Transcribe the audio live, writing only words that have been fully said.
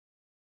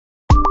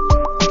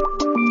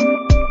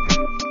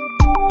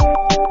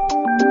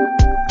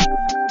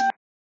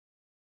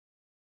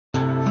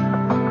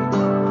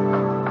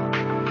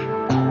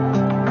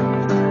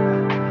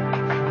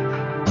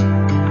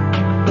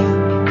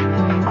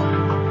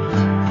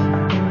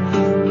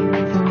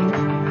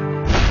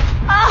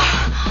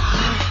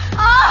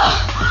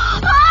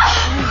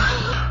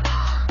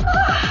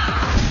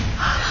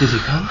Did you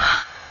come?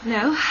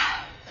 No.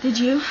 Did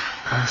you?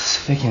 I was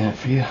faking it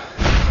for you.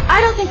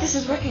 I don't think this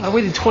is working. I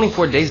waited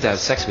 24 days to have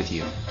sex with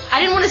you. I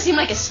didn't want to seem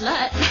like a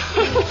slut.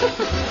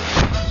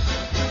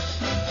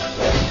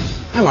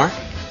 Hi, Marc.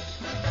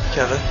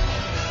 Kevin.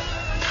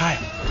 Hi.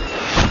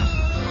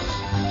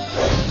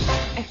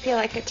 I feel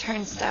like a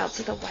turnstile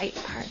to the white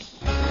party.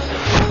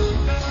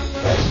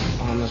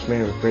 Almost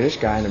married a British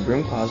guy in a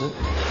broom closet.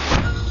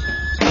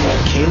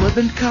 Caleb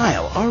and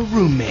Kyle are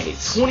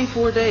roommates.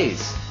 24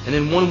 days. And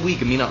in 1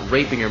 week of me not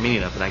raping or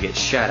meeting up and I get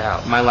shat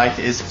out. My life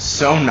is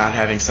so not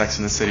having sex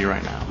in the city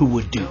right now. Who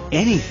would do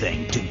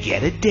anything to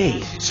get a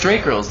date.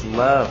 Straight girls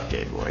love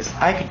gay boys.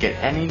 I could get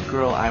any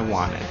girl I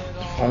wanted.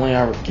 If only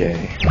I were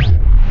gay.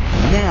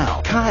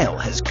 Now, Kyle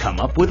has come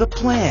up with a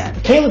plan.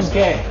 Caleb's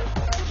gay.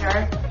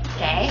 You're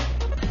gay?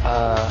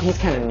 He's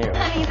kind of new.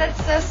 Honey,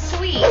 that's so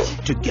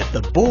sweet. To get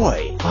the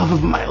boy Love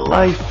of my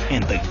life.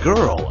 and the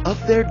girl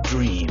of their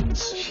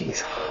dreams.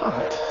 She's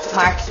hot.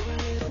 Mark,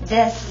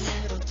 this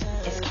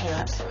is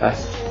Caleb. Hi.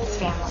 His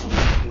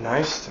family.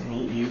 Nice to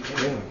meet you,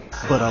 too.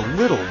 But a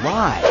little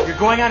lie You're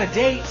going on a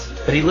date.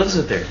 But he lives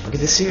with her. We'll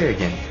get to see her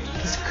again.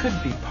 This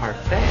could be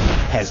parfait.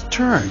 has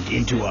turned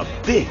into a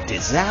big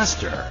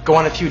disaster. Go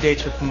on a few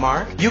dates with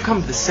Marc. You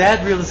come to the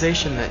sad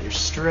realization that you're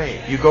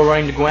straight. You go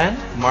running to Gwen.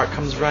 Marc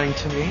comes running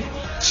to me.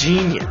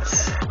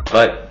 Genius.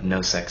 But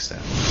no sex, though.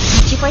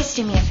 Could you boys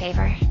do me a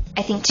favor?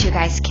 I think two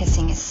guys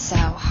kissing is so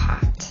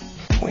hot.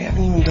 We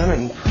haven't even done it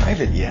in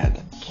private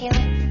yet.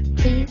 Caleb,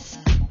 please,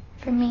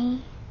 for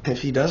me.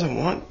 If he doesn't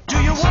want... Do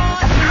you want me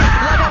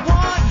like I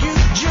want you?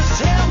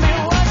 Just tell me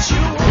what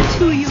you want. The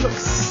two of you look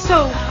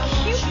so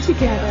cute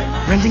together.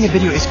 Renting a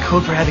video is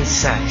code for having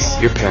sex.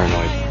 You're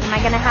paranoid. Am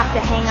I gonna have to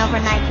hang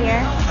overnight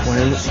here?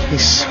 Gwen,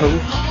 he's so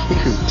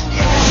cute.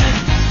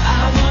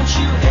 I want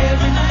you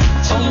every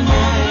night, all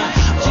night,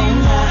 all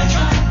night.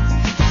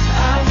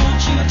 I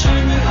want you to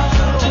turn me on,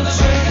 to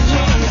take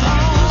me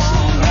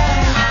all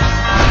night.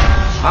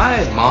 Hi,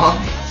 Mom,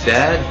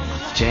 Dad,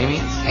 Jamie.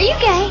 Are you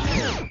gay?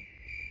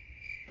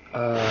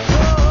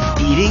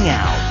 Eating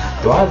out.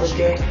 Do I look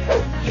gay?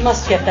 You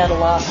must get that a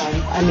lot,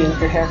 hon. I mean, with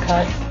your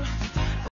haircut.